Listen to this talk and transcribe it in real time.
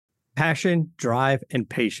Passion, drive, and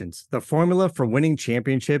patience. The formula for winning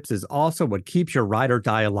championships is also what keeps your ride or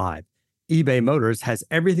die alive. eBay Motors has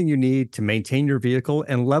everything you need to maintain your vehicle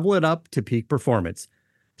and level it up to peak performance.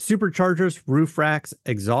 Superchargers, roof racks,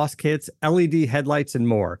 exhaust kits, LED headlights, and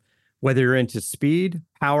more. Whether you're into speed,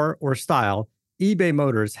 power, or style, eBay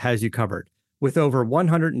Motors has you covered. With over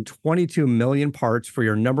 122 million parts for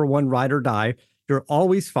your number one ride or die, you'll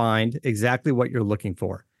always find exactly what you're looking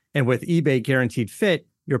for. And with eBay Guaranteed Fit,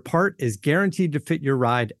 your part is guaranteed to fit your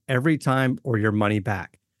ride every time or your money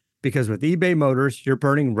back. Because with eBay Motors, you're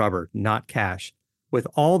burning rubber, not cash. With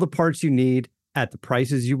all the parts you need at the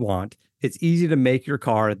prices you want, it's easy to make your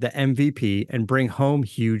car the MVP and bring home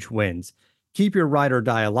huge wins. Keep your ride or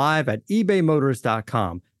die alive at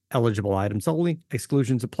ebaymotors.com. Eligible items only.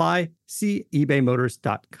 Exclusions apply. See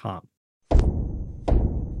ebaymotors.com.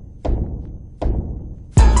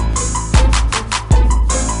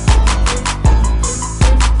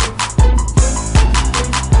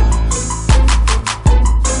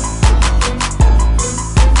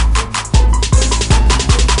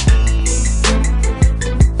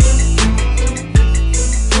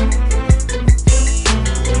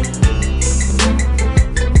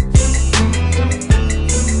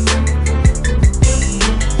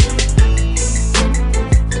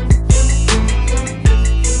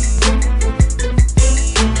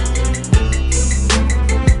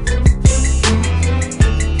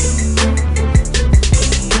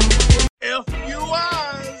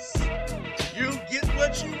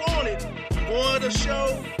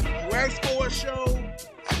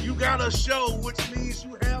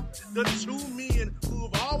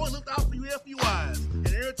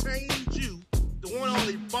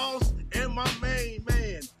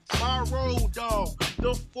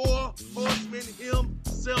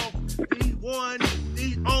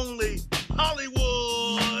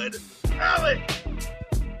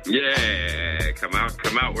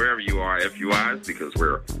 Because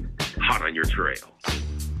we're hot on your trail.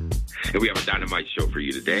 And we have a dynamite show for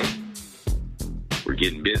you today. We're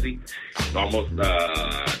getting busy. It's almost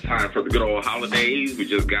time for the good old holidays. We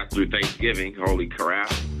just got through Thanksgiving. Holy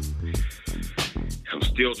crap. I'm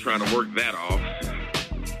still trying to work that off.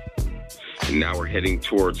 And now we're heading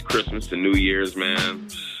towards Christmas and New Year's, man.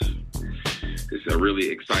 It's a really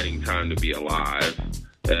exciting time to be alive.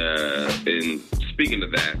 And speaking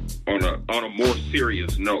of that, on a more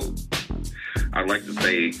serious note, I'd like to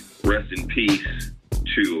say rest in peace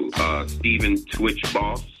to Stephen Twitch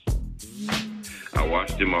Boss. I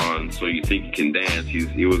watched him on So You Think You Can Dance.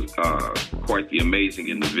 He was quite the amazing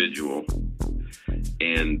individual.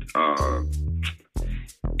 And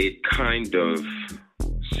it kind of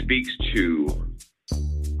speaks to,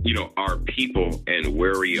 you know, our people and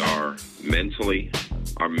where we are mentally,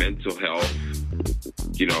 our mental health,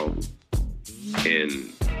 you know,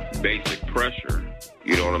 and basic pressure.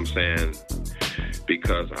 You know what I'm saying?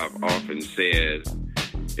 Because I've often said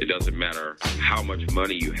it doesn't matter how much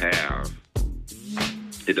money you have.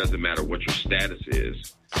 It doesn't matter what your status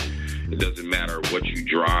is. It doesn't matter what you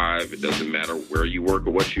drive. It doesn't matter where you work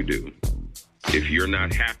or what you do. If you're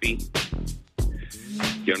not happy,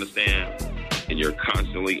 you understand, and you're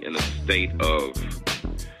constantly in a state of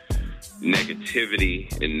negativity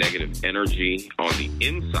and negative energy on the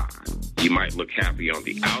inside, you might look happy on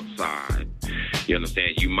the outside. You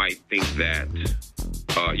understand? You might think that,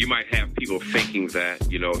 you might have people thinking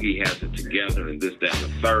that, you know, he has it together and this, that, and the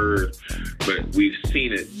third. But we've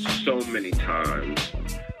seen it so many times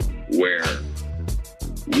where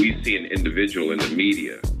we see an individual in the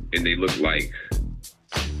media and they look like,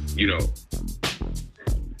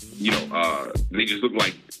 they just look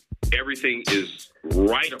like everything is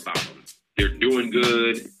right about them. They're doing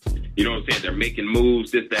good. You know what I'm saying? They're making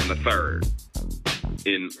moves, this, that, and the third.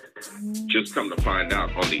 And just come to find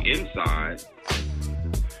out on the inside,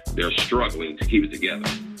 they're struggling to keep it together.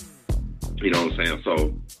 You know what I'm saying?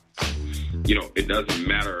 So, you know, it doesn't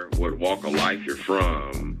matter what walk of life you're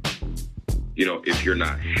from, you know, if you're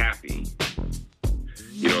not happy,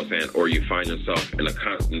 you know what I'm saying, or you find yourself in a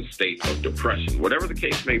constant state of depression, whatever the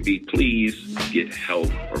case may be, please get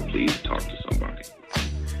help or please talk to somebody.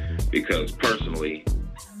 Because personally,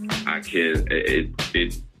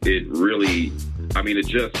 it really, I mean, it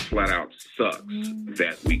just flat out sucks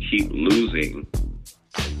that we keep losing,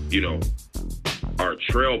 you know, our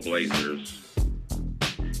trailblazers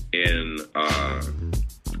and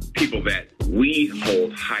people that we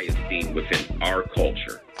hold high esteem within our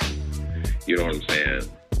culture. You know what I'm saying?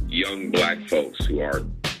 Young black folks who are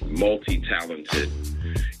multi-talented,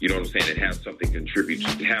 you know what I'm saying, that have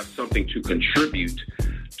something to contribute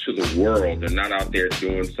to the world. They're not out there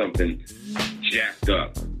doing something jacked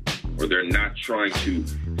up, or they're not trying to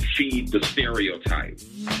feed the stereotype.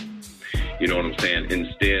 You know what I'm saying?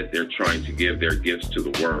 Instead, they're trying to give their gifts to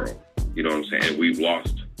the world. You know what I'm saying? And we've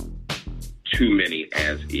lost too many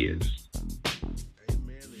as is.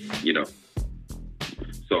 You know?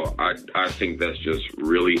 So I think that's just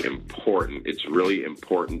really important. It's really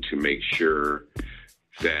important to make sure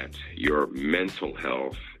that your mental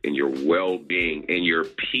health and your well-being and your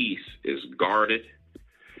peace is guarded.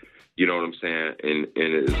 You know what I'm saying? And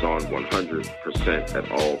it is on 100%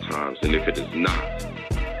 at all times. And if it is not,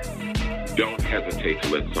 don't hesitate to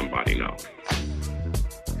let somebody know.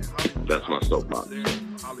 That's my soapbox.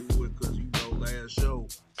 Hollywood, because last show,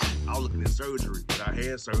 I was looking at surgery. I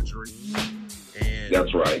had surgery. And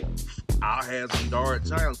that's right. I had some dark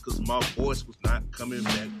times because my voice was not coming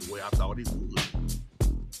back the way I thought it would.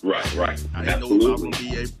 Right. I didn't know if I was going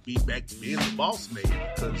to be back being the boss man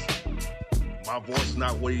because my voice is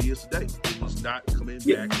not what it is today. It was not coming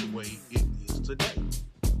back the way it is today.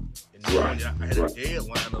 And I had a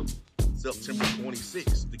deadline of September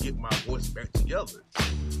 26th to get my voice back together.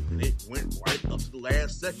 And it went right up to the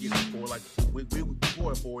last second before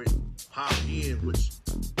before it popped in, which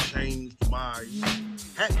changed my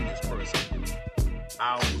happiness per se.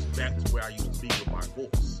 I was back to where I used to be with my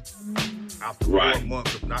voice. After 4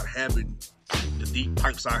 months of not having the deep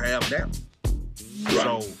pipes I have now.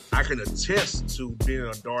 So I can attest to being in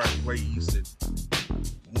a dark place and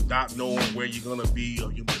not knowing where you're going to be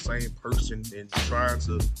or you're the same person and trying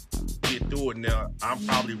to get through it. Now, I'm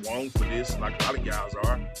probably wrong for this, like a lot of guys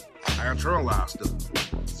are. I internalize stuff.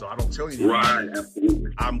 So I don't tell you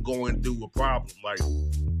I'm going through a problem. Like,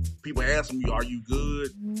 people ask me, are you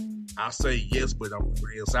good? I say yes, but I'm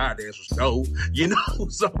inside the answer is no. You know?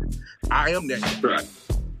 So I am that guy.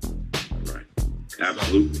 Right.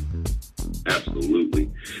 Absolutely.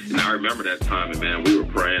 And I remember that time, and man, we were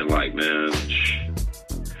praying like, man,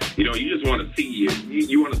 you know, you just want to see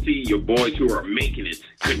you want to see your boys who are making it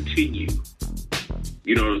continue.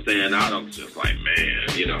 You know what I'm saying? I was just like, man,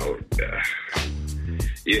 you know,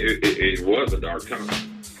 it was a dark time.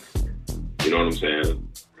 You know what I'm saying?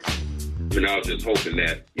 And I was just hoping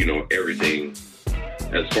that, you know, everything,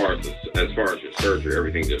 as far as your surgery,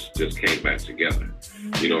 everything just came back together.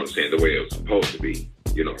 You know what I'm saying? The way it was supposed to be.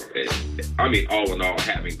 You know, and, I mean, all in all,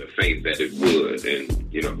 having the faith that it would,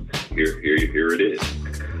 and you know, here it is.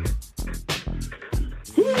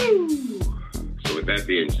 Woo! So with that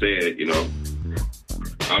being said, you know,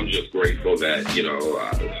 I'm just grateful that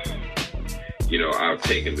I've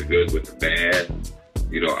taken the good with the bad.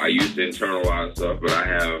 You know, I used to internalize stuff, but I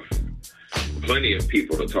have plenty of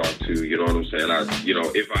people to talk to. You know what I'm saying?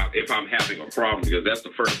 If I'm having a problem, because that's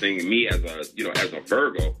the first thing me as a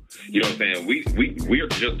Virgo. You know what I'm saying? We are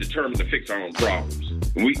just determined to fix our own problems.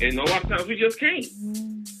 And a lot of times we just can't.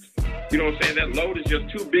 You know what I'm saying? That load is just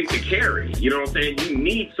too big to carry. You know what I'm saying? You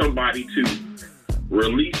need somebody to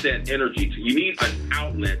release that energy to. You need an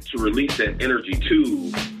outlet to release that energy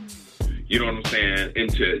to. You know what I'm saying?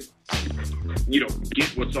 And to, you know,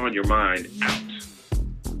 get what's on your mind out.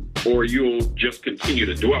 Or you'll just continue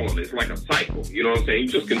to dwell on it. It's like a cycle. You know what I'm saying? You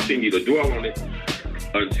just continue to dwell on it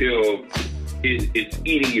until it's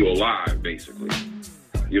eating you alive, basically.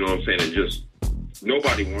 You know what I'm saying? And just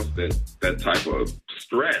nobody wants that type of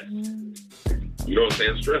stress. You know what I'm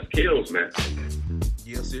saying? Stress kills, man.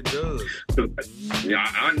 Yes, it does. Yeah,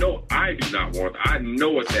 I know I do not want. I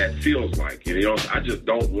know what that feels like. You know, I just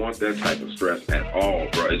don't want that type of stress at all,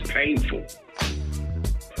 bro. It's painful.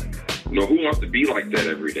 You know, who wants to be like that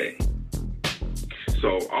every day?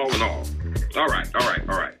 So, all in all. All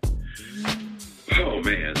right. Oh,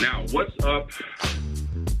 man. Now, what's up?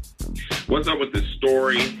 What's up with this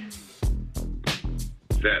story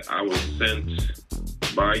that I was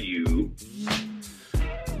sent by you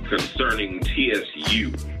concerning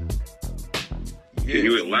TSU? Can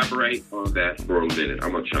you elaborate on that for a minute?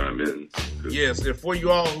 I'm going to chime in. Yes, and for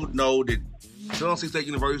you all who know that Tennessee State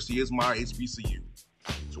University is my HBCU.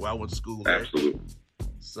 So I went to school there. Absolutely.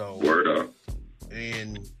 So word up.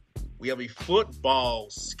 And we have a football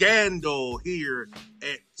scandal here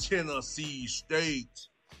at Tennessee State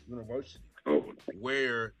University,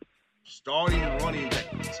 where starting running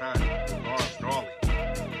back at the time, Lawrence Starling,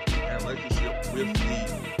 had a relationship with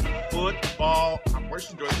the football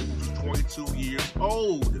operations director, who was 22 years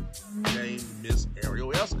old, named Miss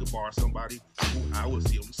Ariel Escobar, somebody who I would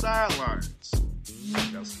see on the sidelines.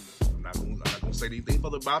 I'm not going to say anything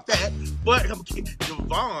further about that, but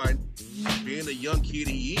Devon, being the young kid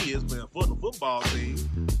he is, playing for the football team,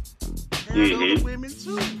 had other women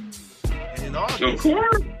too. And in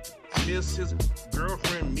August, his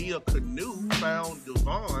girlfriend Mia Canoe found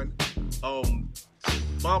Devon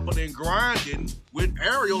bumping and grinding with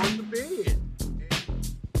Ariel in the bed.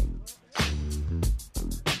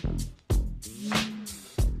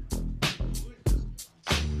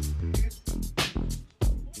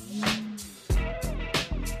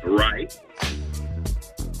 Right.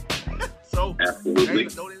 So, absolutely. I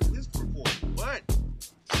know that in this report. But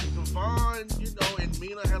Devon, and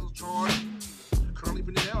Mina has a charge currently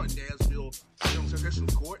pending out in Nashville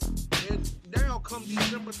Sessions Court. And now, come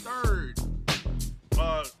December 3rd,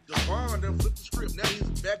 Devon then flipped the script. Now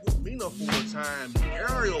he's back with Mina for a time.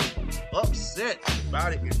 Ariel upset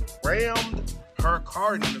about it and rammed her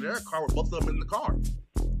car into their car with both of them in the car.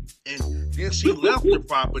 And then she left the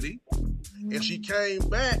property and she came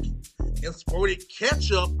back and squirted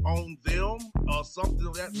ketchup on them or something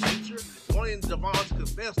of that nature, wanting Devon to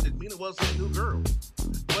confess that Mina was his new girl.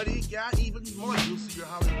 But it got even more juicier,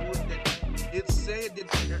 Hollywood, that it said that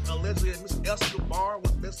allegedly Miss Escobar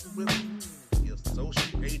was messing with the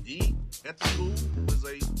associate AD at the school, who was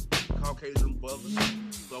a Caucasian brother.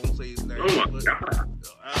 So I won't say his name. Oh my but, God.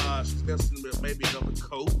 She's messing with maybe another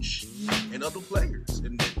coach and other players.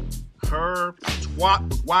 And that her twat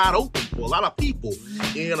was wide open for a lot of people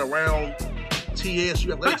in and around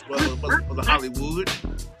TSU athletics for the Hollywood.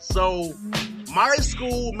 So my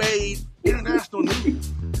school made international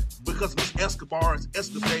news because of Miss Escobar's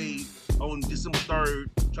escapade on December 3rd,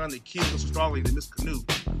 trying to kill Mr. Strawley and Miss Canoe.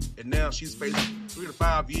 And now she's facing 3 to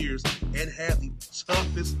 5 years and has the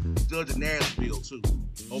toughest judge in Nashville, too,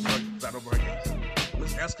 over her case.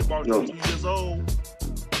 Miss Escobar is 22 years old.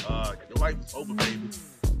 Your life is over, baby.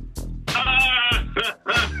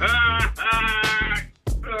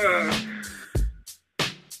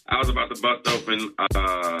 I was about to bust open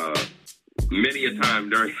many a time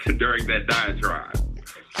during that diatribe.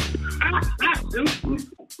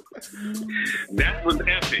 That was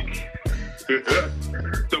epic.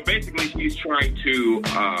 So basically, she's trying to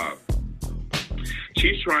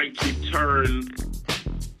turn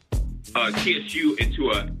TSU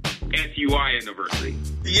into a FUI university.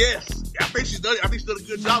 Yes, I think she's done. I think she's done a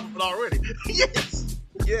good job of it already. Yes.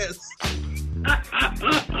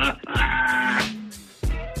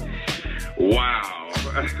 Wow.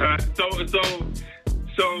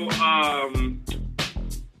 So,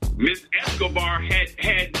 Miss Escobar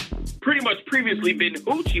had pretty much previously been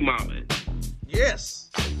Hoochie Mama. Yes.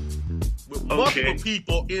 With multiple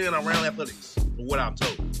people in and around athletics, from what I'm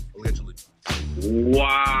told, allegedly.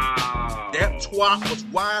 Wow. That twat was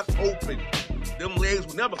wide open. Them legs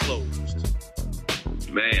were never closed.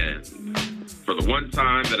 Man, for the one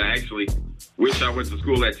time that I actually wish I went to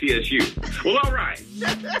school at TSU. Well, all right.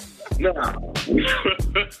 No.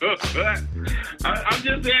 I'm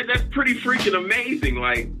just saying that's pretty freaking amazing.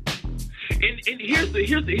 Like, and here's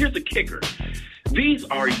the kicker. These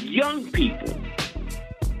are young people.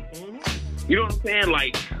 Mm-hmm. You know what I'm saying?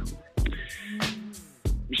 Like,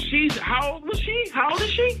 how old was she? How old is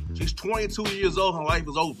she? She's 22 years old. Her life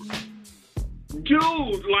is over.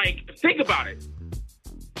 Dude, like, think about it.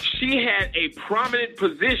 She had a prominent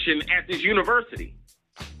position at this university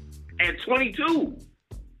at 22.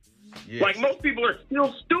 Yes. Like, most people are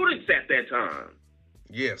still students at that time.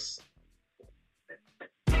 Yes.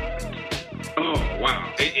 Oh,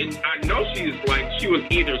 wow. And I know she was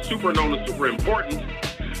either super known or super important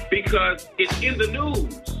because it's in the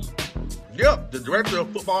news. Yep, the director of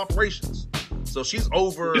football operations. So she's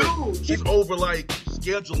over like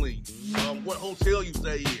scheduling, what hotel you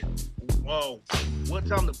stay in, what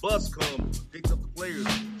time the bus comes, picks up the players.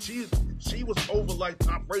 She was over like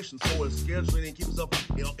operations for scheduling and keeping stuff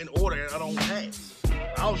in order and on task.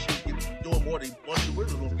 Now she's doing more than bunch of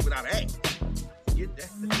winners gonna keep it out of act. Get that.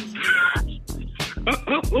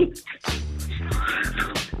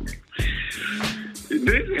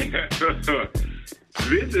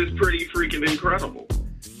 This is pretty freaking incredible.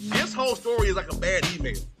 This whole story is like a bad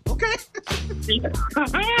email. Okay.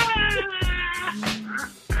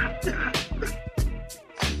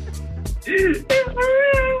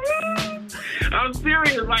 I'm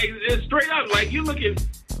serious, like straight up, like you looking,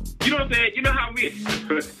 you know what I'm saying? You know how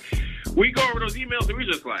we go over those emails and we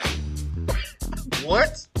just like,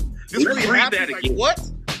 what? This really happened? Like, what?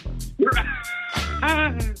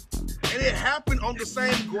 And it happened on the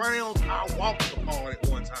same grounds I walked upon at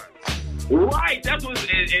one time. Right, and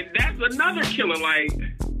that's another killer. Like,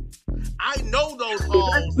 I know those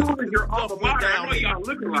halls. As soon as you're off the line, I know y'all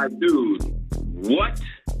looking like, dude, what?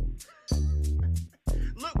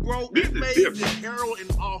 Look, bro, it made the Herald in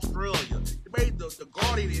Australia. It made the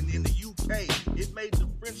Guardian in the UK. It made the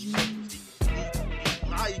French papers.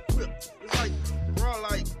 High equipped. It's like, bro,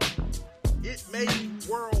 like, it made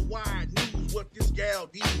worldwide news what this gal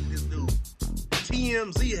did to this dude.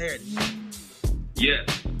 TMZ had it. Yes.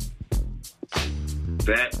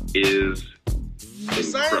 That is the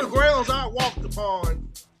same grounds I walked upon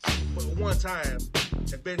for one time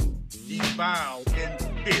have been defiled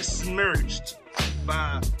and besmirched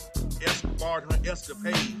by Escobar. regarding her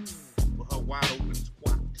escapade with her wide open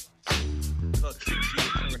squat. Her trick she was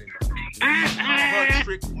turning. Her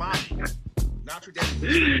trick mommy. Not trick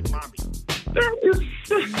daddy, mommy.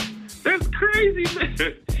 That's crazy, man.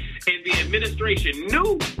 And the administration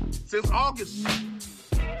knew. Since August,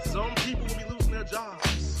 some people will be losing their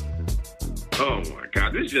jobs. Oh my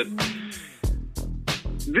God, this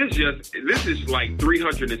is like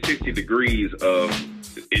 360 degrees of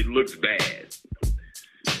it looks bad.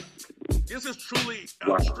 This is truly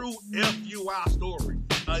a true FUI story.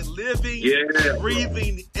 A living,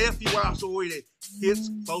 breathing FUI story that hits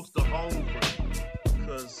close to home for me.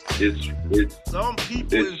 Because it's some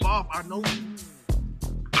people involved, I know you.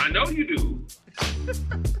 I know you do.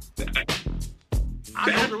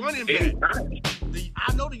 I know the running back.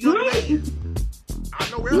 I know the young man. I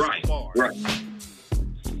know Escobar. Right.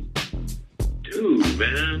 Dude,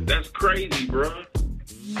 man, that's crazy, bro.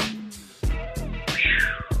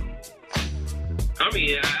 I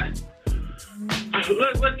mean,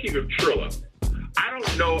 let's keep it Trilla. I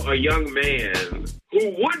don't know a young man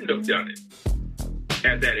who wouldn't have done it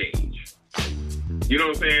at that age. You know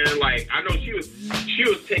what I'm saying? Like, I know she was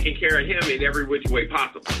taking care of him in every which way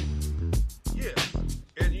possible. Yes.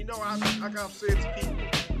 And you know, like I've said to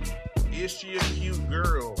people, is she a cute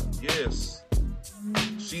girl? Yes.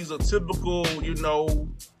 She's a typical,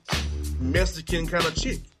 Mexican kind of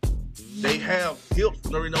chick. They have hips,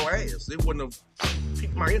 but no ass. It wouldn't have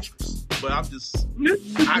piqued my interest. But I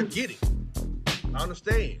get it. I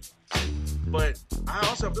understand. But I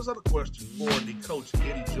also have this other question for the coach,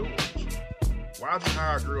 Eddie George. Why did you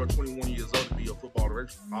hire a girl 21 years old to be a football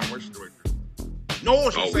operations director? No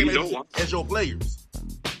one should say that as your players.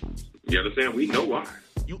 You understand? We know why.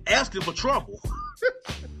 You asking for trouble.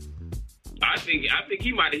 I think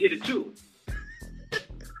he might have hit it too.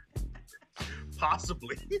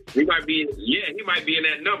 Possibly. He might be in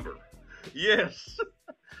that number. Yes.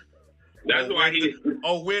 That's why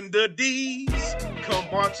when the D's come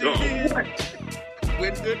marching in.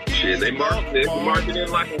 When the D's they marching in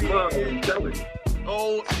like a mug. I'm telling you.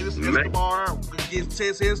 Oh, it's Escobar. It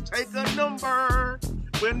says take a number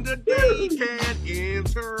when the D can't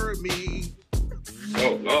enter me.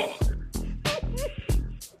 Oh, Lord.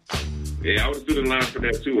 Yeah, I was doing line for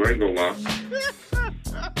that too. I ain't gonna lie.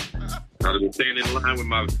 I was standing in line with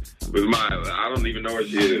my I don't even know what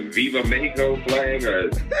she is, Viva Mexico flag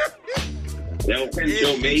or El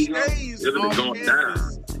Pincho Mexico. It would have gone down.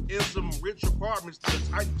 In some rich apartments to the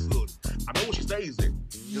type facility. I know where she stays there.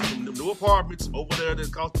 In some new apartments over there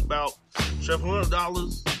that cost about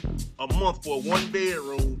 $700 a month for a one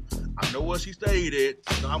bedroom. I know where she stayed at.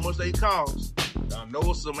 I know how much they cost. I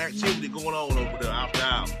know some activity going on over there after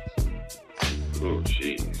hours. Oh,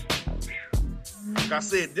 jeez. Like I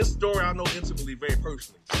said, this story I know intimately, very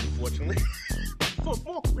personally, unfortunately. For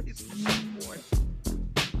more reasons.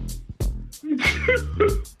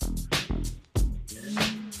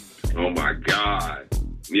 Oh my God.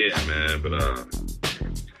 Yeah, man, but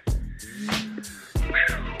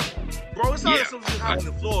bro, it's not something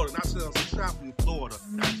happening in Florida, not something happening in Florida,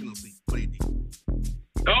 not Tennessee.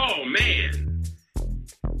 Oh man.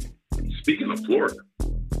 Speaking of Florida.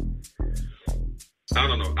 I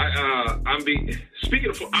don't know. I'm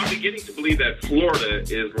beginning to believe that Florida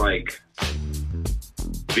is like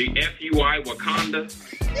the FUI Wakanda.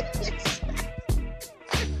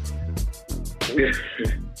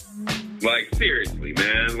 Like, seriously,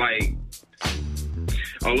 man. Like,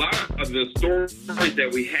 a lot of the stories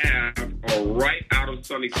that we have are right out of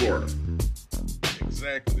sunny Florida.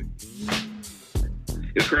 Exactly.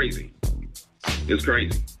 It's crazy. It's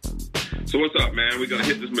crazy. So what's up, man? We gonna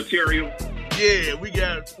hit this material? Yeah, we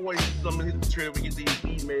got some of his material. We get these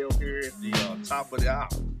emails here at the top of the hour.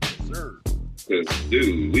 Yes, sir.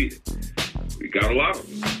 Dude, we got a lot of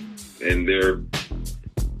them. And they're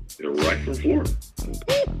right from Florida.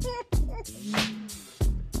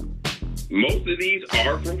 Most of these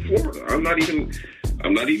are from Florida. I'm not even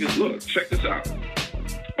look, check this out.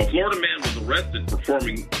 A Florida man was arrested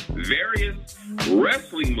performing various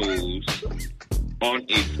wrestling moves on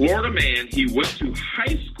a Florida man he went to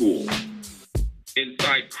high school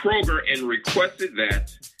inside Kroger and requested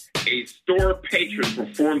that a store patron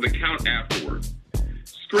perform the count afterward.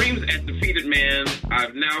 Screams at defeated man,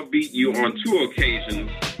 "I've now beat you on 2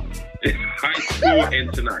 occasions in high school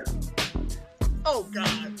and tonight." Oh,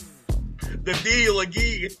 God. The deal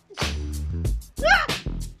again.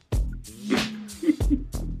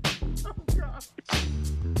 Oh, God.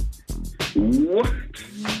 What?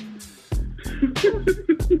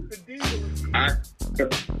 The deal again.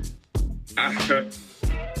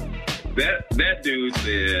 That dude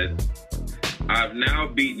said, I've now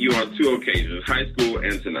beaten you on 2 occasions, high school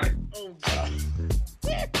and tonight. Oh, God.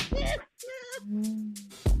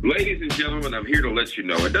 Ladies and gentlemen, I'm here to let you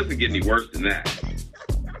know it doesn't get any worse than that.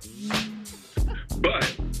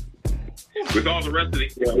 But with all the rest of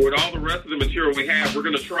the material we have, we're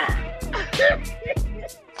gonna try.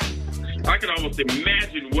 I can almost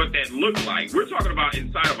imagine what that looked like. We're talking about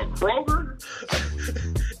inside of a Kroger.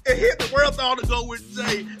 And hit the world thought to go with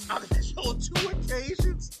Jay. I've been on 2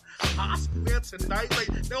 occasions. Hospital tonight. Like,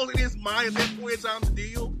 that was in his mind at that point in time to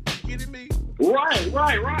deal. You kidding me?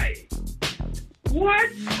 Right. What?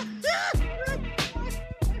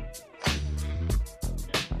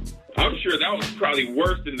 I'm sure that was probably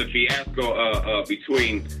worse than the fiasco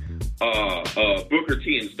between Booker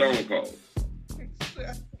T and Stone Cold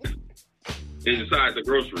inside the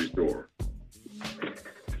grocery store.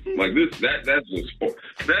 Like this, that's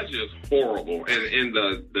just horrible, and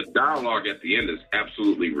the dialogue at the end is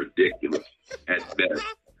absolutely ridiculous at best.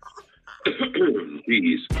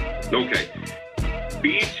 Jeez. Okay.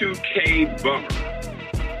 B2K bummer.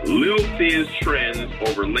 Lil Fizz trends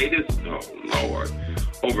over latest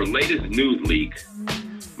nude leak.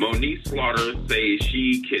 Moniece Slaughter says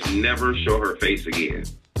she can never show her face again.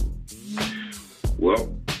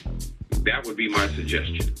 Well, that would be my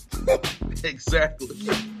suggestion. Exactly.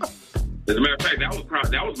 As a matter of fact,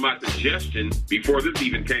 that was my suggestion before this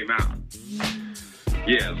even came out.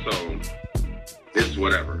 Yeah, so it's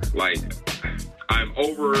whatever. Like, I'm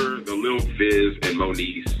over the Lil Fizz and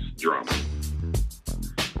Moniece drama.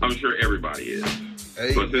 I'm sure everybody is.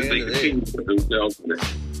 But since they continue to put themselves in the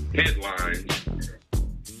headlines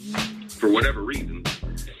for whatever reason.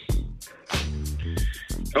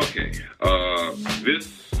 Okay, this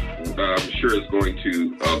I'm sure is going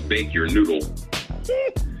to bake your noodle.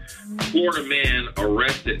 Florida man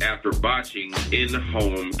arrested after botching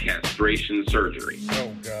in-home castration surgery.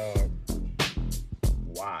 Oh, God.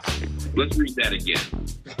 Why? Let's read that again.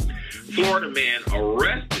 Florida man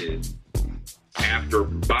arrested after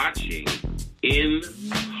botching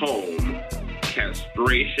in-home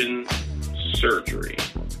castration surgery.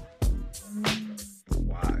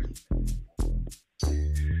 Why?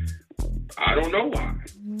 I don't know why.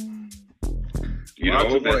 You why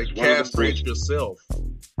know, that's you one castrate yourself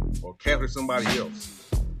or castrate somebody else.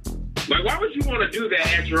 Like, why would you want to do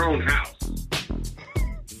that at your own house?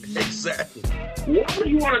 Exactly. Why would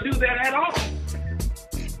you want to do that at all?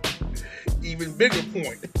 Even bigger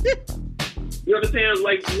point. You understand?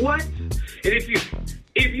 Like, what? And if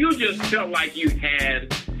you just felt like you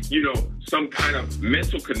had, some kind of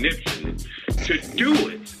mental conniption to do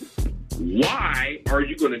it, why are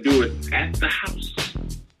you going to do it at the house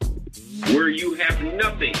where you have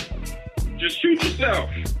nothing? Just shoot yourself.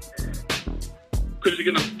 Because you're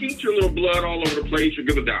going to skeet your little blood all over the place. You're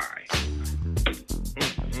going to die.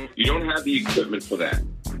 You don't have the equipment for that.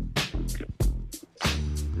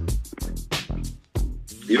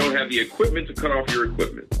 You don't have the equipment to cut off your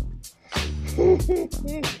equipment.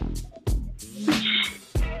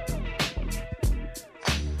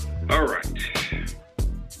 All right.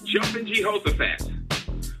 Jumpin' Jehoshaphat.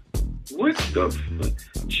 What the fuck?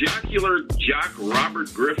 Jocular jock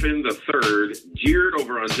Robert Griffin III jeered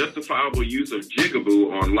over unjustifiable use of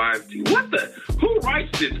jigaboo on live TV. What the? Who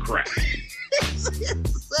writes this crap?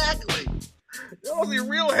 Exactly. That was a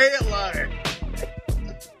real headline.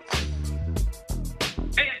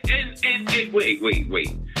 And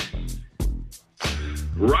wait.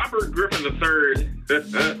 Robert Griffin III,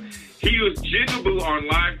 he used jigaboo on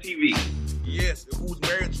live TV. Yes, who's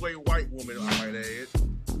married to a white woman, I might add.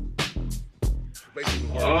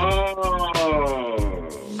 Oh,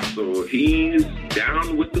 so he's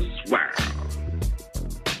down with the swag.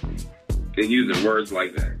 And using words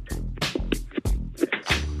like that.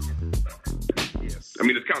 Yes. I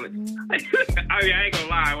mean, it's kind of, I ain't gonna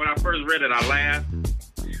lie, when I first read it, I laughed.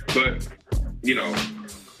 But,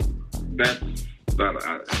 that's not,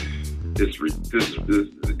 it's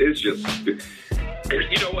just,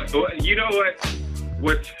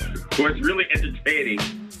 what's really entertaining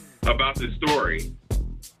about this story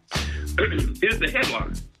is the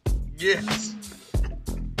headline. Yes.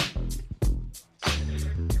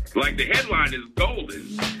 Like, the headline is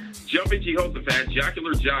golden. Jumping Jehoshaphat,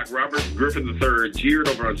 jocular jock Robert Griffin III jeered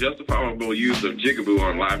over unjustifiable use of jigaboo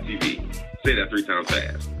on live TV. Say that 3 times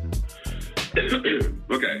fast.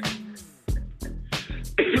 Okay.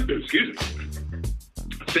 Excuse me.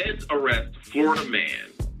 Feds arrest Florida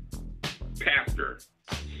man, pastor,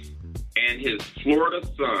 and his Florida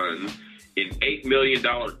son in $8 million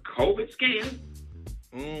COVID scam?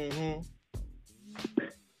 Mm-hmm.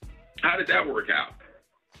 How did that work out?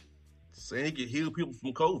 Saying he could heal people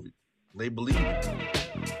from COVID. They believe it.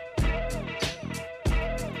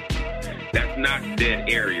 that's not dead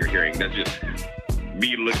air you're hearing. That's just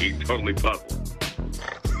me looking totally puzzled.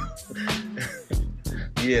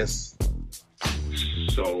 Yes.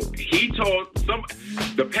 So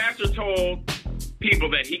the pastor told people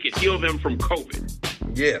that he could heal them from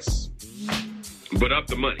COVID. Yes. But up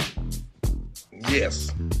the money.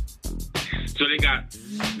 Yes. So they got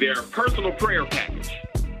their personal prayer package.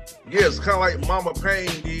 Yes, kind of like Mama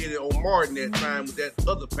Payne did on Martin that time with that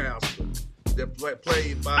other pastor that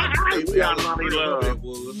played by David Allen.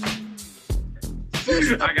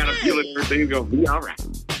 I got a feeling everything's gonna be all right.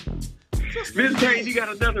 Miss Payne, you got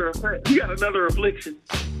another affliction.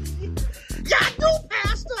 Yeah, I do,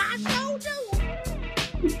 Pastor. I told you.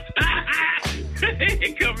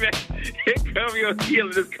 Here come your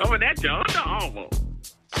healing is coming at you under armor.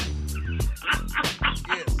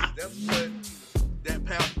 Yes, that's what that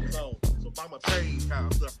pastor's on. So Mama Payne kind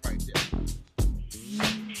of stuff right there.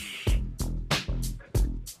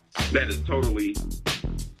 That is totally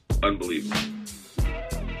unbelievable.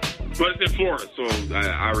 But it's in Florida, so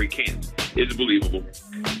I recant. It's believable.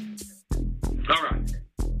 All right.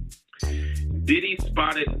 Diddy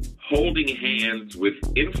spotted holding hands with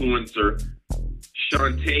influencer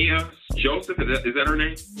Shantea Joseph. Is that her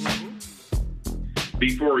name? Mm-hmm.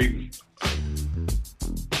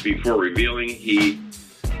 Before revealing he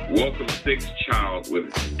welcomed sixth child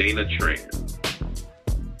with Dana Tran.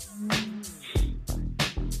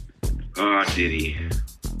 Diddy.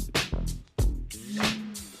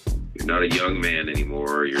 You're not a young man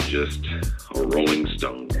anymore. You're just a rolling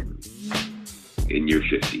stone in your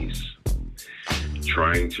 50s,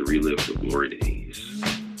 trying to relive the glory days.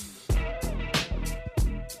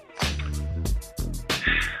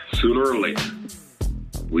 Sooner or later,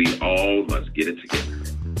 we all must get it together.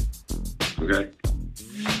 Okay?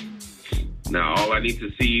 Now, all I need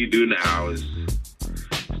to see you do now is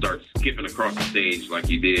start skipping across the stage like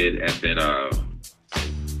you did at that,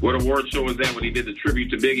 what award show was that when he did the tribute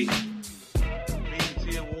to Biggie?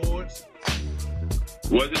 BET Awards.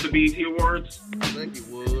 Was it the BET Awards? I think it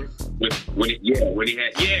was. When he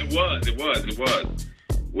had, it was.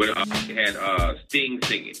 When he had Sting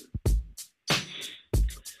singing.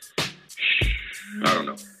 I don't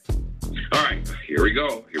know. All right, here we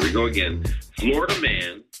go again. Florida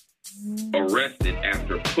man arrested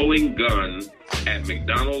after pulling gun at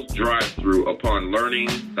McDonald's drive-thru upon learning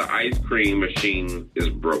the ice cream machine is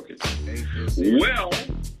broken. Well,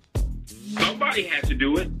 somebody had to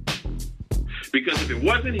do it. Because if it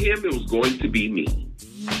wasn't him, it was going to be me.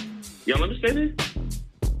 Y'all understand it?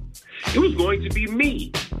 It was going to be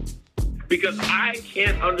me. Because I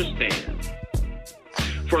can't understand,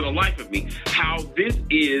 for the life of me, how this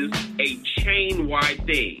is a chain-wide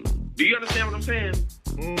thing. Do you understand what I'm saying?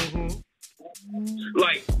 Mm-hmm.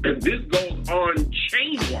 Like, this goes on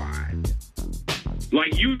chain-wide.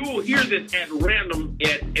 Like, you will hear this at random.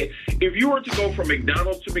 If you were to go from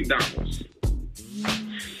McDonald's to McDonald's,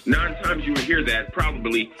 9 times you would hear that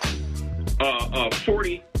probably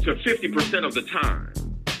 40 to 50% of the time.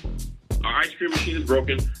 Our ice cream machine is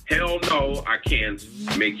broken. Hell no, I can't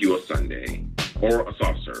make you a sundae or a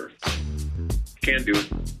soft serve. Can't do it.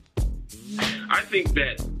 I think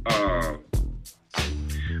that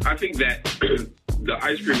the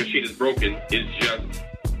ice cream machine is broken is just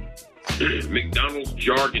McDonald's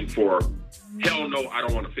jargon for hell no, I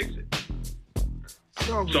don't want to fix it.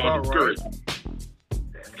 Sounds so I'm discouraged. right.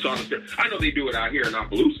 So I'm discouraged. I know they do it out here in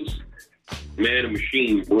Opelousas. Man, the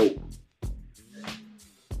machine broke.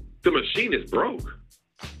 The machine is broke.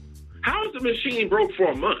 How is the machine broke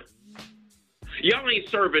for a month? Y'all ain't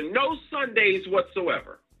serving no Sundays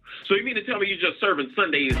whatsoever. So you mean to tell me you're just serving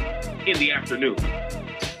Sundays in the afternoon?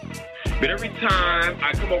 But every time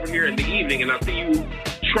I come over here in the evening and I see you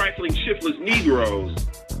trifling, shiftless Negroes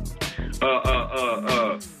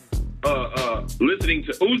listening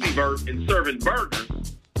to Uzi Vert and serving burgers,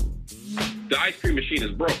 the ice cream machine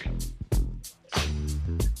is broken.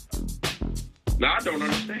 Now, I don't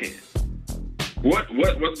understand. What's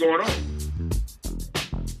going on?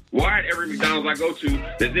 Why at every McDonald's I go to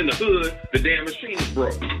that's in the hood, the damn machine is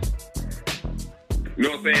broke? You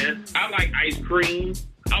know what I'm saying? I like ice cream.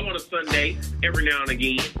 I want a sundae every now and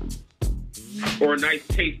again. Or a nice,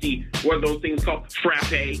 tasty, what are those things called?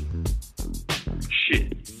 Frappe.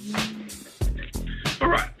 Shit. All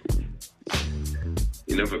right.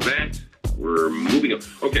 Enough of that. We're moving on.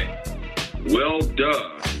 Okay. Well,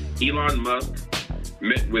 duh. Elon Musk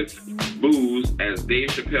met with boos as Dave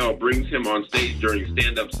Chappelle brings him on stage during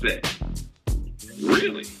stand-up set.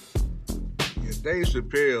 Really? Yeah, Dave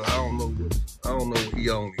Chappelle, I don't know what he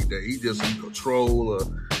on these days. He just either troll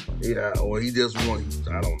or he just want.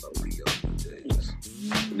 I don't know what he on these days.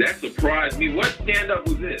 That surprised me. What stand-up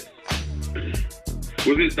was this?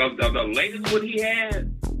 Was this the latest one he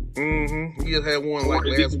had? Mm-hmm. He just had one like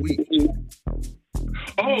last week.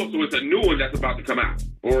 Oh, so it's a new one that's about to come out,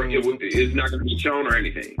 or it's not going to be shown or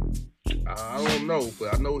anything. I don't know,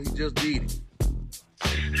 but I know he just did it.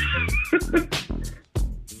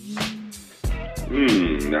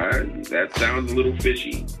 That sounds a little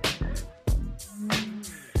fishy.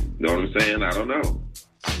 Know what I'm saying? I don't know.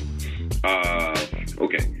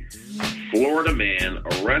 Okay. Florida man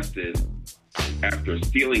arrested after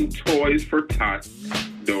stealing Toys for Tots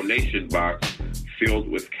donation box filled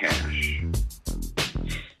with cash.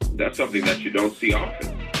 That's something that you don't see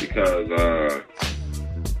often because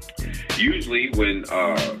usually when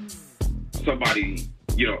somebody,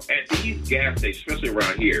 at these gas stations, especially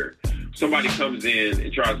around here, somebody comes in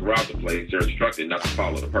and tries to rob the place, they're instructed not to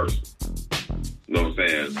follow the person. You know what I'm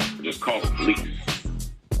saying? Just call the police.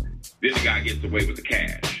 Then the guy gets away with the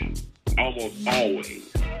cash. Almost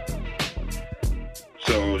always.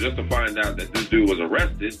 So just to find out that this dude was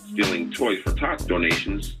arrested stealing Toys for Tots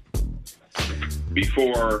donations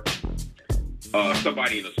before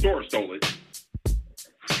somebody in the store stole it.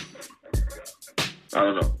 I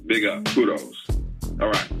don't know. Big up. Kudos. All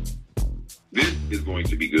right. This is going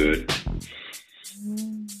to be good.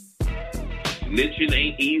 Snitching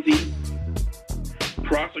ain't easy.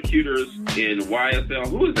 Prosecutors in YSL.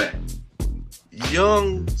 Who is that?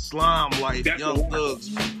 Young Slime Life. That's Young Thugs.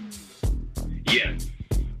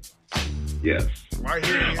 Yes. Right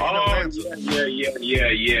here in Atlanta.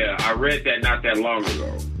 Yeah. I read that not that long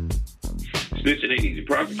ago. Snitching ain't easy.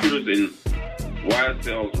 Prosecutors in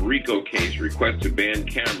YSL's RICO case request to ban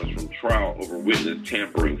cameras from trial over witness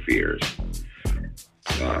tampering fears.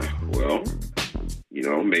 Well,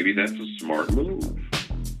 maybe that's a smart move.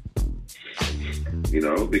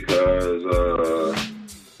 Because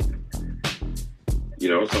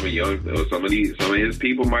some of his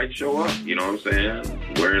people might show up. You know what I'm saying?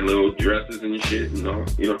 Wearing little dresses and shit.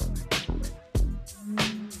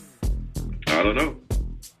 I don't know.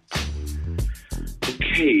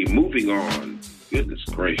 Okay, moving on. Goodness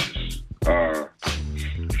gracious.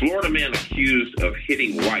 Florida man accused of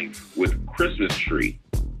hitting wife with Christmas tree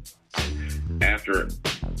after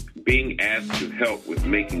being asked to help with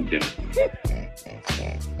making dinner.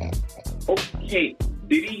 Okay,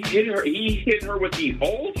 did he hit her? He hit her with the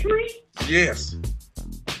whole tree? Yes.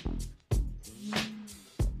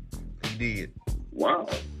 He did. Wow.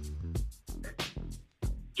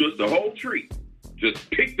 Just the whole tree. Just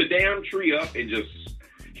pick the damn tree up and just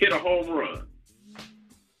hit a home run.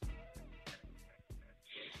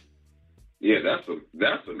 Yeah, that's some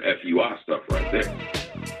FUI stuff right there.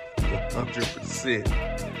 100%.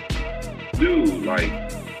 Dude, like,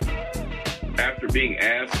 after being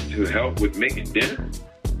asked to help with making dinner?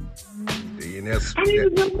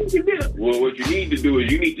 Well, what you need to do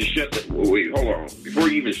is you need to shut the... Well, wait, hold on. Before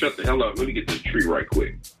you even shut the hell up, let me get this tree right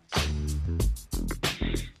quick.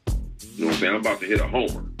 You know what I'm saying? I'm about to hit a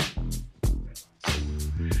homer.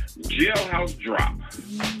 Jailhouse drop.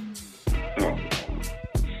 Oh.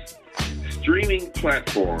 Streaming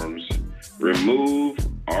platforms remove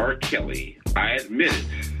R. Kelly. I admit it.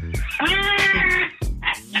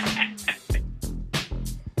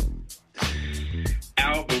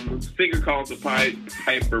 Album, Singer Calls the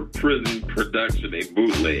Piper Prison Production, a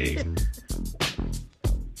bootleg.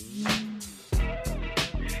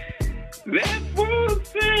 That fool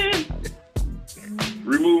said,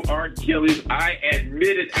 remove R. Kelly's I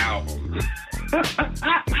Admit It album.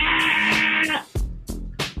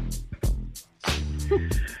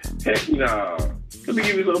 Heck no. Let me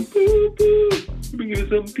give you some poo-poo. Let me give you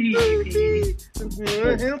some pee-pee.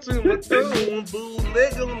 Into my phone,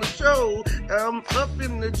 bootleg on the show. I'm up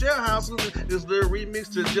in the jailhouse. It's the remix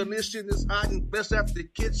to Janition. It's hot and best after the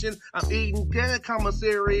kitchen. I'm eating cat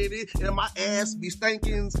commissary and my ass be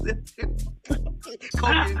stinking.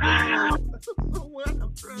 What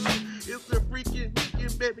I'm trying. It's the freaking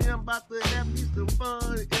weekend, baby. I'm about to have me some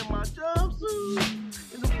fun in my jumpsuit.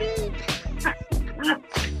 In the beach.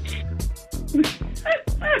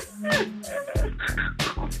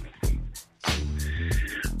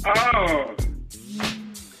 Oh,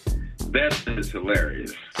 that is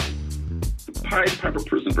hilarious. The Pied Piper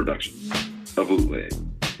Prison Production of bootleg.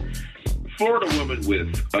 Florida woman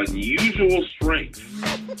with unusual strength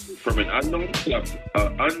from an unknown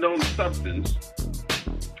substance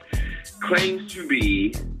claims to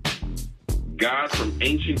be God from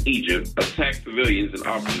ancient Egypt attacked civilians and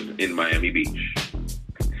officers in Miami Beach.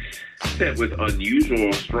 Said with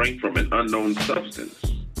unusual strength from an unknown substance.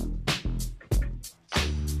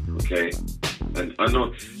 Okay, an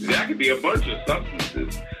unknown. That could be a bunch of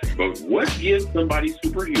substances, but what gives somebody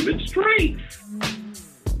superhuman strength?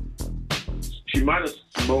 she might have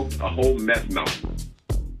smoked a whole meth mountain.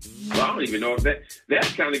 Well, I don't even know if that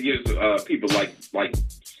kind of gives people like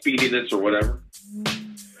speediness or whatever,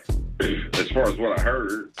 as far as what I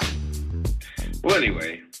heard. Well,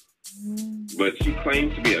 anyway, but she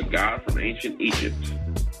claims to be a god from ancient Egypt,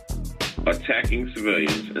 attacking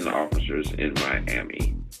civilians and officers in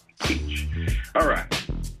Miami Beach. All right.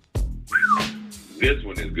 This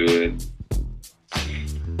one is good.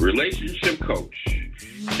 Relationship coach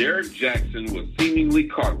Derek Jackson was seemingly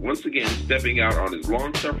caught once again stepping out on his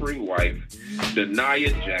long-suffering wife,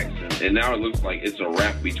 Dania Jackson, and now it looks like it's a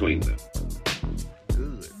wrap between them.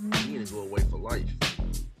 Good. He didn't go away for life.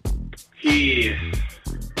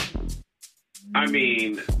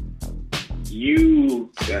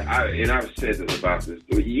 I've said this about this,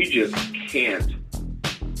 you just can't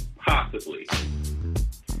possibly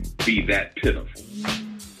be that pitiful.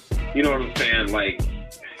 You know what I'm saying? Like,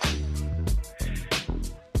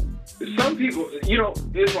 some people,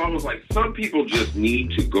 it's almost like some people just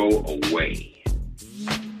need to go away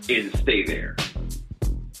and stay there.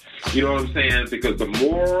 You know what I'm saying? Because the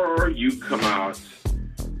more you come out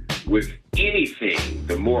with anything,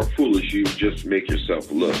 the more foolish you just make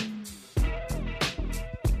yourself look.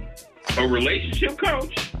 A relationship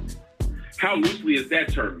coach? How loosely is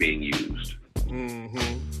that term being used?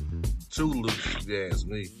 Mm-hmm. Too loose, if you ask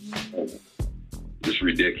me. Oh, it's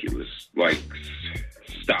ridiculous. Like,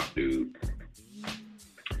 stop, dude.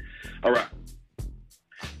 All right.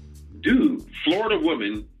 Dude, Florida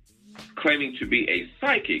woman claiming to be a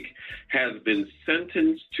psychic has been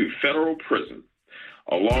sentenced to federal prison,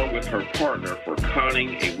 along with her partner for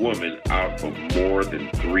conning a woman out of more than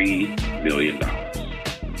 $3 million.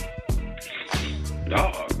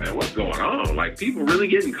 Dog, man, what's going on? Like, people really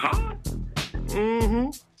getting caught? Mm-hmm.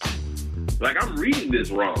 Like, I'm reading this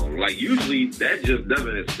wrong. Like, usually that just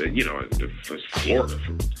doesn't, it's Florida.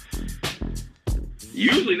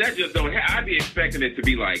 Usually that just don't happen. I'd be expecting it to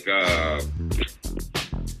be like,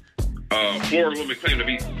 Florida woman claimed to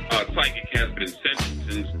be psychic has been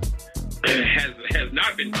sentenced, has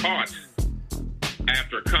not been caught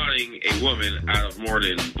after conning a woman out of more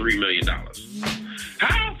than $3 million.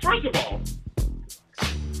 How? First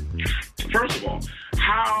of all,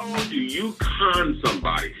 how do you con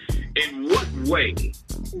somebody? In what way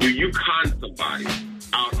do you con somebody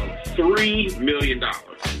out of $3 million?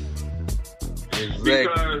 Exactly.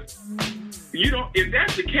 Because, if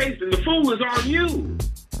that's the case, then the fool is on you.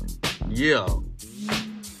 Yeah.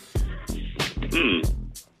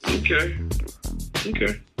 Okay.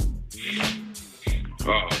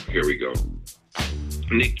 Oh, here we go.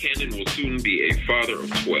 Nick Cannon will soon be a father of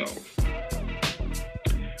 12.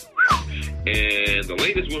 And the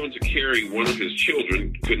latest woman to carry one of his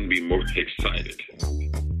children couldn't be more excited.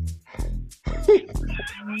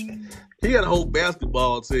 He got a whole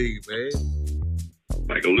basketball team, man.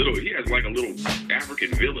 He has like a little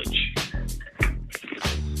African village.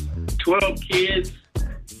 12 kids.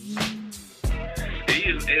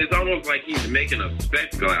 It's almost like he's making a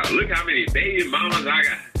spectacle out. Look how many baby mamas I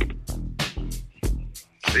got.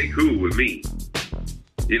 They cool with me.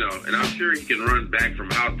 And I'm sure he can run back from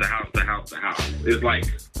house to house to house to house. It's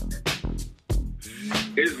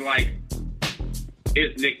like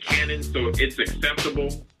it's Nick Cannon, so it's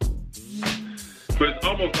acceptable. But it's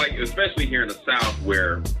almost like, especially here in the South,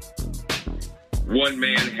 where one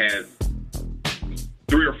man has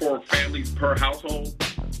 3 or 4 families per household.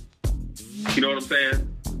 You know what I'm saying?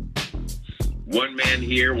 One man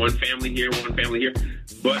here, one family here, one family here.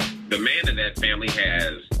 But the man in that family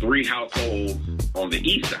has 3 households on the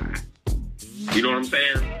east side. You know what I'm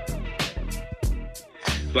saying?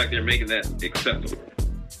 It's like they're making that acceptable.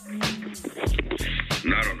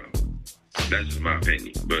 And I don't know. That's just my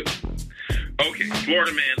opinion. But, okay,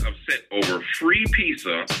 Florida man upset over free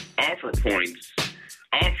pizza offer points.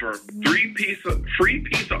 Free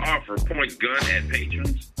pizza offer points gun at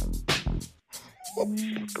patrons. Well,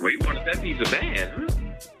 he wanted that pizza bad, huh?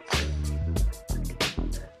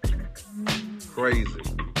 Crazy.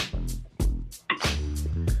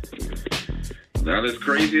 Not as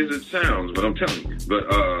crazy as it sounds, but I'm telling you. But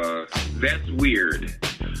that's weird.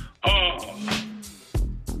 Oh,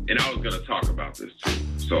 and I was going to talk about this too,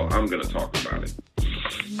 so I'm going to talk about it.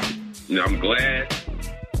 Now, I'm glad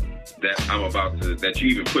that you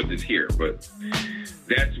even put this here, but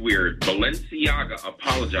that's weird. Balenciaga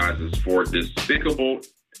apologizes for despicable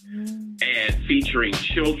ad featuring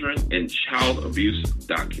children and child abuse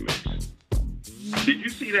documents. Did you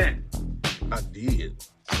see that? I did.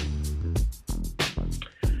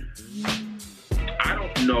 I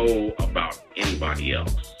don't know about anybody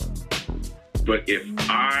else, but if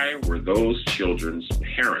I were those children's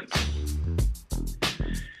parents,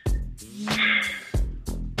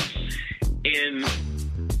 And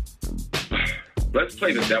let's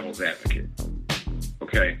play the devil's advocate,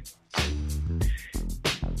 okay?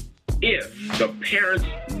 If the parents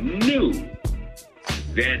knew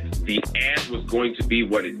that the ad was going to be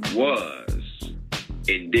what it was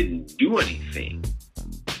and didn't do anything,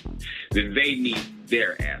 then they need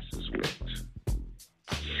their asses whipped.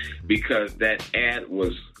 Because that ad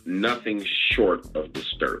was nothing short of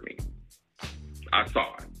disturbing. I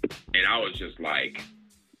saw it, and I was just like,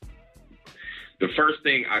 the first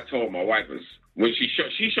thing I told my wife was, when she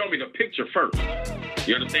showed me the picture first,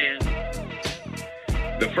 you understand?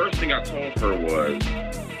 The first thing I told her was,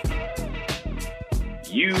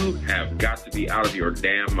 you have got to be out of your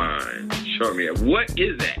damn mind. Show me that. What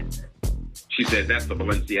is that? She said, that's the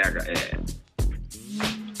Balenciaga ad.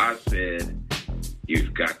 I said,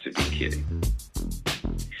 you've got to be kidding.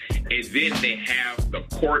 And then they have the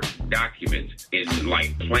court documents in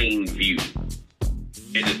like plain view.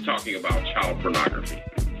 And it's talking about child pornography.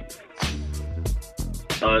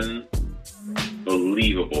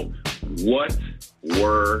 Unbelievable. What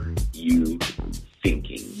were you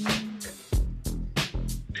thinking?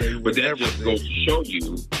 But that just goes to show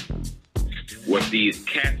you what these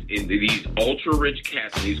cats, these ultra-rich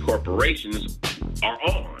cats and these corporations are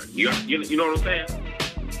on. You know what I'm saying?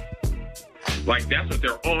 Like, that's what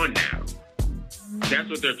they're on now. That's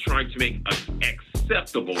what they're trying to make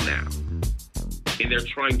acceptable now. And they're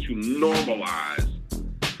trying to normalize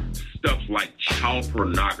stuff like child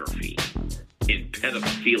pornography and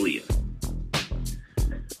pedophilia.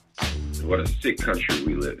 What a sick country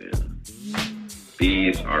we live in.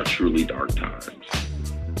 These are truly dark times.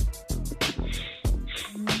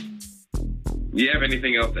 You have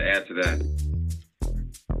anything else to add to that?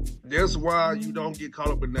 That's why you don't get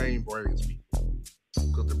caught up in name brands, people.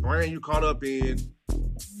 Because the brand you caught up in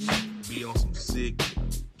be on some sick,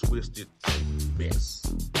 twisted mess.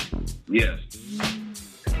 Yes.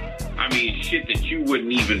 I mean, shit that you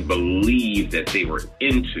wouldn't even believe that they were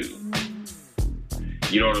into.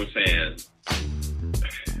 You know what I'm saying?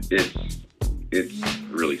 It's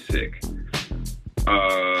really sick.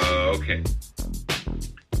 Okay.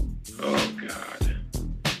 Oh, God.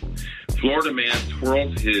 Florida man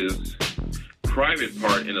twirls his private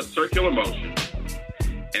part in a circular motion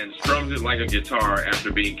and strums it like a guitar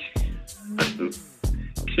after being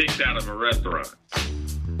kicked out of a restaurant.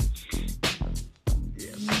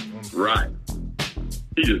 Yes. Right.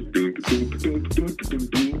 He just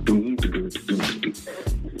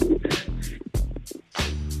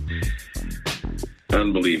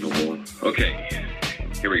unbelievable. Okay,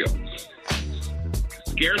 here we go.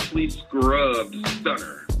 Scarcely scrubbed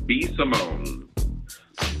stunner B. Simone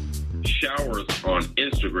showers on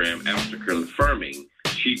Instagram after confirming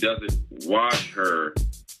she doesn't wash her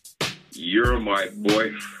 "You're my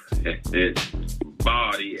boyfriend"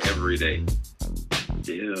 body every day.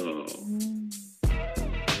 Ew.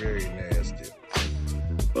 Very nasty.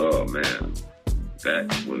 Oh man,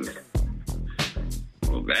 that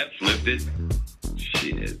flipped it.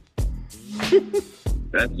 Shit.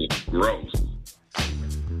 That's just gross.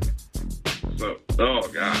 So, oh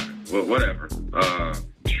God. Well, whatever.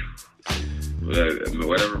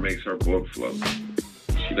 Whatever makes her book float.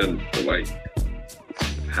 She doesn't like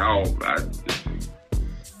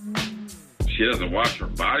she doesn't wash her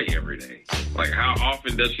body every day. Like, how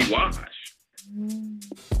often does she wash?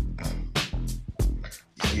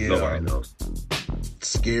 Yeah. Nobody knows.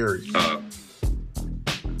 Scary.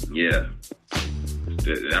 Yeah.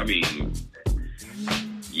 I mean,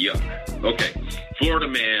 yuck. Okay. Florida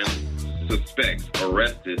man suspects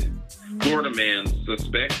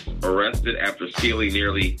arrested after stealing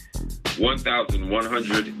nearly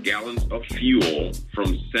 1,100 gallons of fuel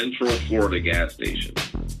from Central Florida gas station.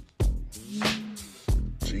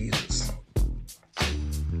 Jesus.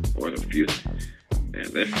 Or the fuel.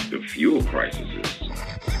 Man, the fuel crisis is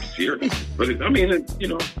serious. But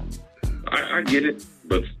I get it.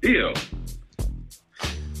 But still,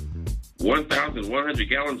 1,100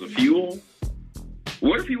 gallons of fuel?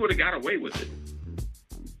 What if he would have got away with it?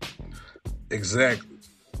 Exactly.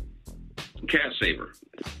 Cash saver.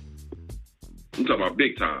 I'm talking about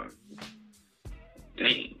big time.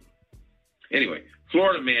 Dang. Anyway,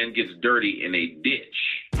 Florida man gets dirty in a ditch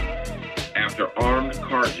after armed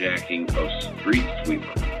carjacking of street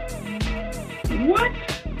sweeper. What?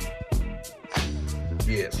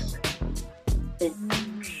 Yes.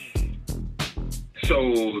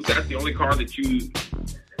 So that's the only car that you...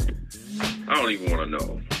 I don't even want to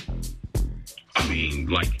know. I mean,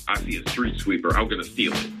 like, I see a street sweeper, I'm going to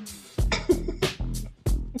steal it.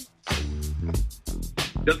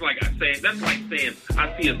 That's like saying,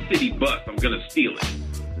 I see a city bus, I'm going to steal it.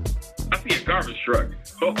 I I see a garbage truck.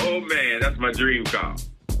 Oh man, that's my dream car.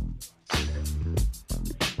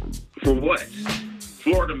 For what?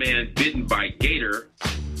 Florida man bitten by gator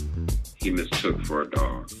he mistook for a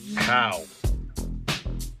dog. How?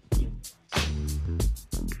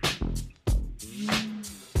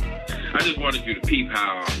 I just wanted you to peep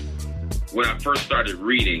how, when I first started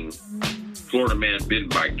reading Florida man bitten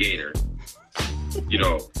by gator, you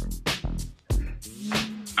know,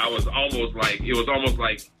 it was almost like, you could almost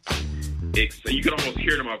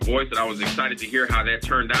hear it in my voice that I was excited to hear how that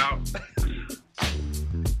turned out.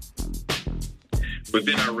 But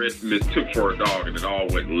then I read mistook for a dog and it all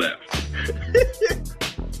went left.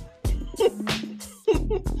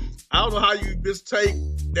 I don't know how you mistake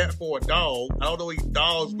that for a dog. I don't know any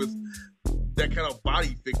dogs with that kind of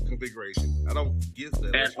body configuration. I don't get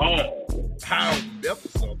that. At all. How left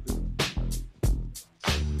something.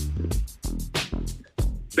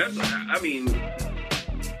 That's, I mean,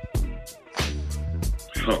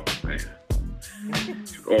 oh man.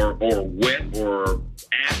 Or wet or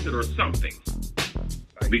acid or something.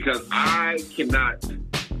 Because I cannot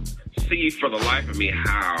see for the life of me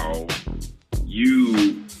how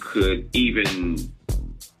you could even,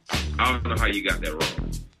 I don't know how you got that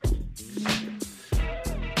wrong.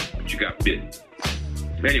 But you got bitten.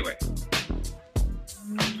 Anyway,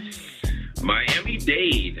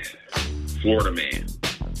 Miami-Dade, Florida man,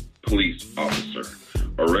 police officer,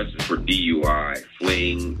 arrested for DUI,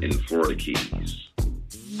 fleeing in Florida Keys.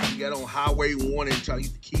 You got on Highway 1 and try to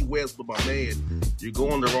get to Key West, but my man, you're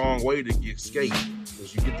going the wrong way to get escape.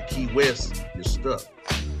 Because you get to Key West, you're stuck.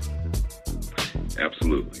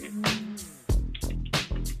 Absolutely.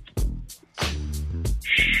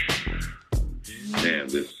 Man,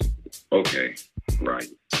 okay, right.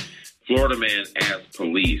 Florida man asked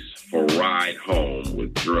police for ride home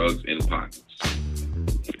with drugs in pockets.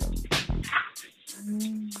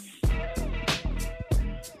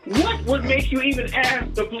 What would make you even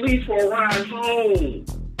ask the police for a ride home?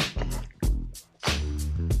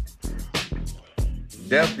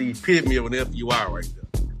 That's the epitome of an FUI right there.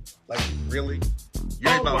 Like, really? You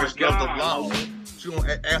ain't about to the law. You don't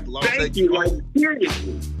ask the law. Thank you, like,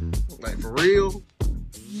 seriously. Like, for real?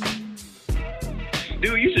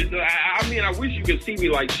 Dude, you should, I mean, I wish you could see me,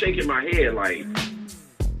 like, shaking my head, like.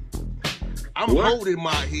 I'm holding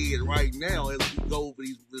my head right now as we go over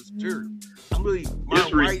this journey. I'm really, my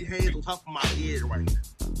right hand on top of my head right now.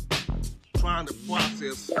 Trying to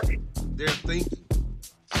process their thinking.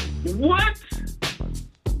 What?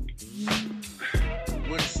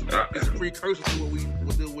 Which is a precursor to what we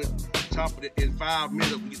will do with top of the, in 5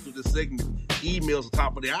 minutes we get through this segment. Emails on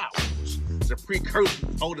top of the hour. It's a precursor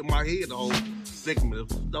to holding my head the whole segment of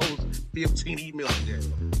those 15 emails there.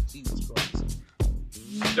 Jesus Christ.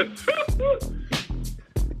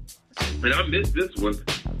 And I missed this one.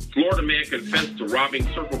 Florida man confessed to robbing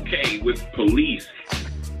Circle K with police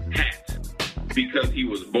hat because he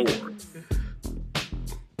was bored.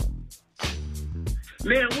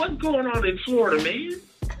 Man, what's going on in Florida, man?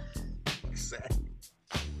 Exactly.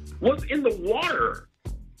 What's in the water?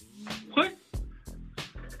 What?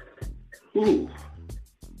 Ooh.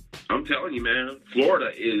 I'm telling you, man,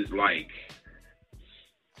 Florida is like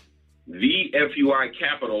the FUI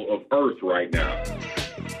capital of Earth right now.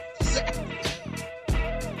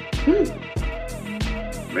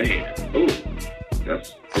 Man, ooh,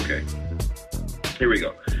 that's okay. Here we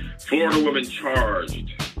go. Florida woman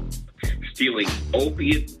charged stealing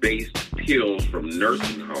opiate-based pills from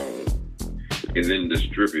nursing home and then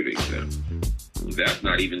distributing them. That's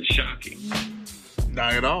not even shocking.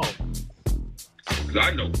 Not at all. Because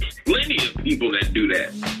I know plenty of people that do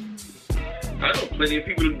that. I know plenty of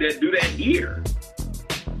people that do that here.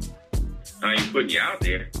 I ain't putting you out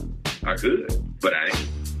there. I could, but I ain't.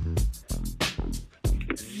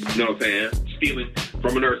 You know what I'm saying? Stealing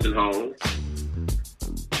from a nursing home.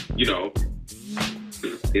 You know,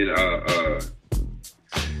 in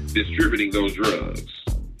distributing those drugs.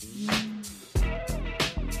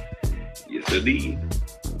 Yes, indeed.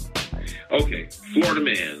 Okay, Florida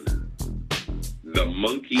man, the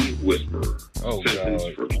monkey whisperer,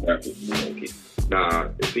 sentenced for traffic monkey. Now,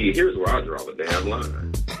 see, here's where I draw the damn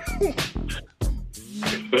line.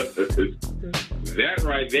 That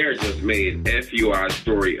right there just made FUI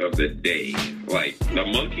story of the day. Like, the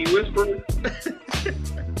monkey whisperer?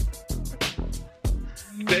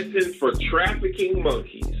 Sentenced for trafficking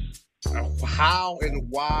monkeys. How and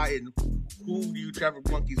why and who do you traffic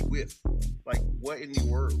monkeys with? Like, what in the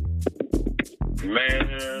world? Man,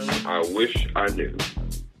 I wish I knew.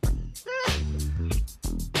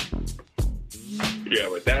 Yeah,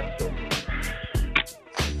 but that's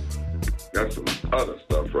some other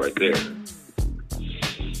stuff right there.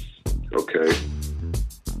 Okay.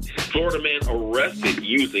 Florida man arrested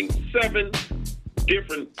using 7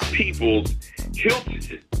 different people's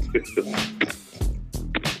Hilton.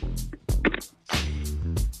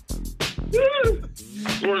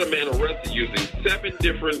 Florida man arrested using 7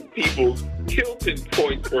 different people's Hilton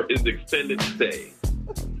points for his extended stay.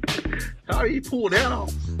 How did he pull that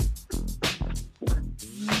off?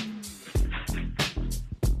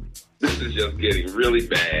 This is just getting really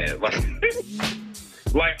bad.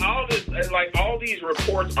 Like all these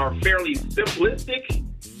reports are fairly simplistic,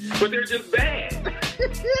 but they're just bad.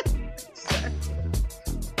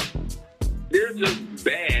 They're just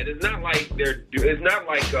bad. It's not like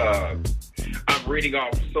I'm reading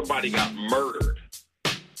off somebody got murdered.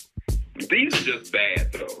 These are just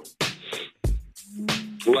bad though.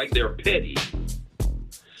 Like they're petty.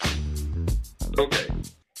 Okay.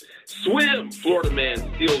 Swim. Florida man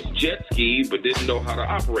steals jet ski but didn't know how to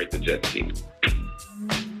operate the jet ski.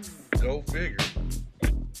 Go figure.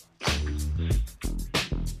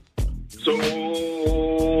 So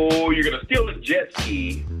you're going to steal a jet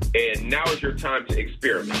ski, and now is your time to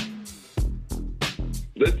experiment.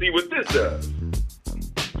 Let's see what this does.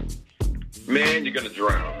 Man, you're going to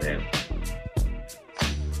drown, man.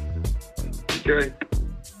 Okay.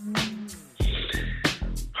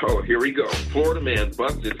 Oh, here we go. Florida man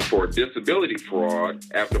busted for disability fraud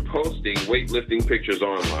after posting weightlifting pictures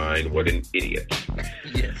online. What an idiot.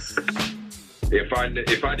 Yes. If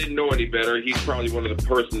I didn't know any better, he's probably one of the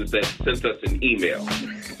persons that sent us an email.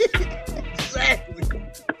 Exactly.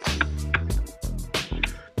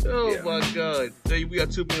 Oh, yeah. My God. Hey, we got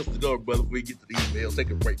 2 minutes to go, brother, before we get to the emails. Take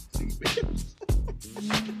a break for the emails.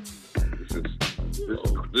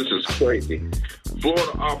 This is crazy.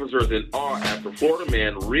 Florida officers in awe after Florida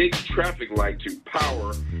man rigged traffic light to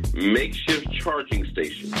power makeshift charging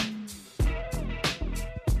station.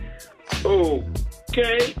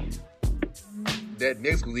 Okay. That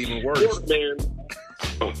next was even worse.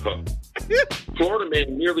 Florida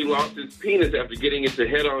man nearly lost his penis after getting into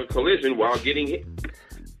head-on collision while getting hit.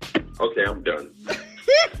 Okay, I'm done.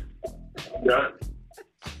 Done.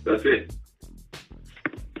 That's it.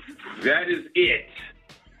 That is it.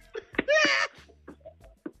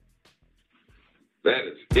 That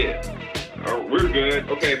is it. Oh, we're good.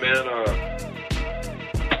 Okay, man.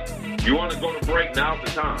 You want to go to break? Now's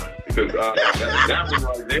the time. Because that one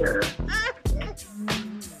right there.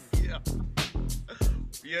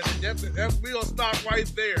 Yeah, that we'll stop right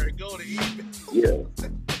there and go to email.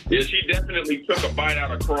 Yeah, she definitely took a bite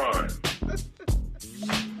out of crime.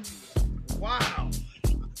 Wow.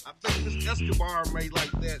 I think Miss Escobar made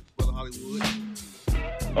like that, Brother Hollywood.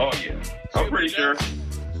 Oh, yeah. I'm pretty sure.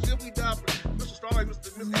 Simply not. Mr. Starlight, Miss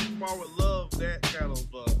Escobar would love that kind of,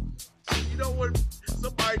 you know what?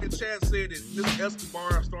 Somebody in the chat said that Miss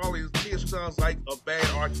Escobar, Starlight's kid sounds like a bad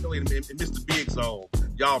R. Kelly and Mr. Big Zone.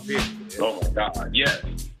 Y'all pick. Oh, my God. Yes.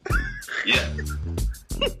 Yes.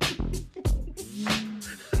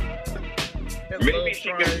 Maybe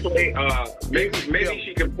she can play. Maybe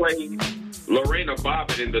she can play Lorena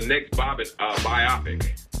Bobbitt in the next Bobbitt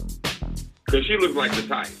biopic, because she looks like the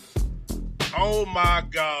type. Oh my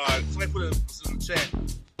God! Somebody put this in the chat.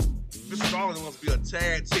 Mr. Starling wants to be a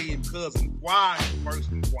tag team cousin. Why,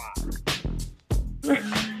 person? Why?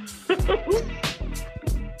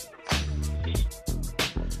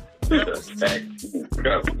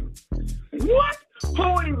 What?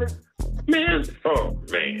 Who even? Man. Oh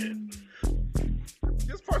man.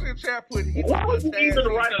 This person in the chat put. Why would you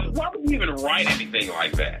even write anything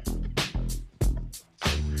like that?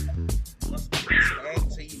 Must be a tag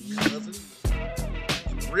team cousin.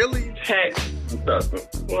 Really? Tag team cousin.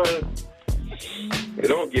 What? It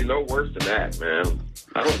don't get no worse than that, man.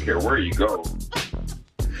 I don't care where you go.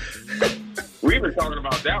 We've been talking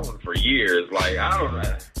about that one for years. Like, I don't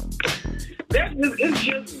know. It's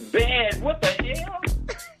just bad. What the hell?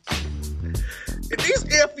 If these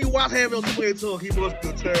FUI have on somebody told he must be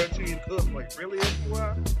a tag team cousin, like, really,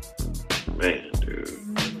 FUI? Man, dude.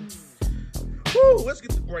 Woo, let's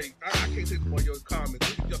get the break. I can't take more of your comments.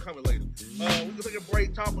 We'll get your comment later. We're going to take a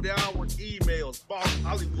break. Top of the hour, emails. Boss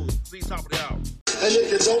Hollywood. See, top of the hour. And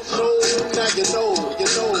if you don't know, now you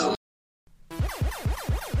know.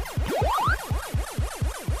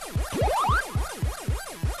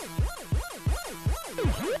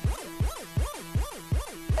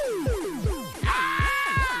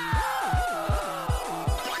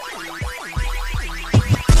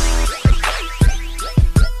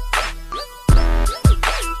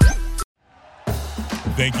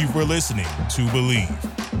 Thank you for listening to Believe.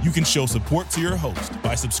 You can show support to your host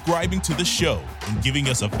by subscribing to the show and giving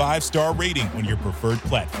us a 5-star rating on your preferred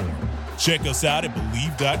platform. Check us out at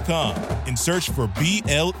Believe.com and search for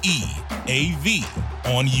BLEAV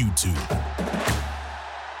on YouTube.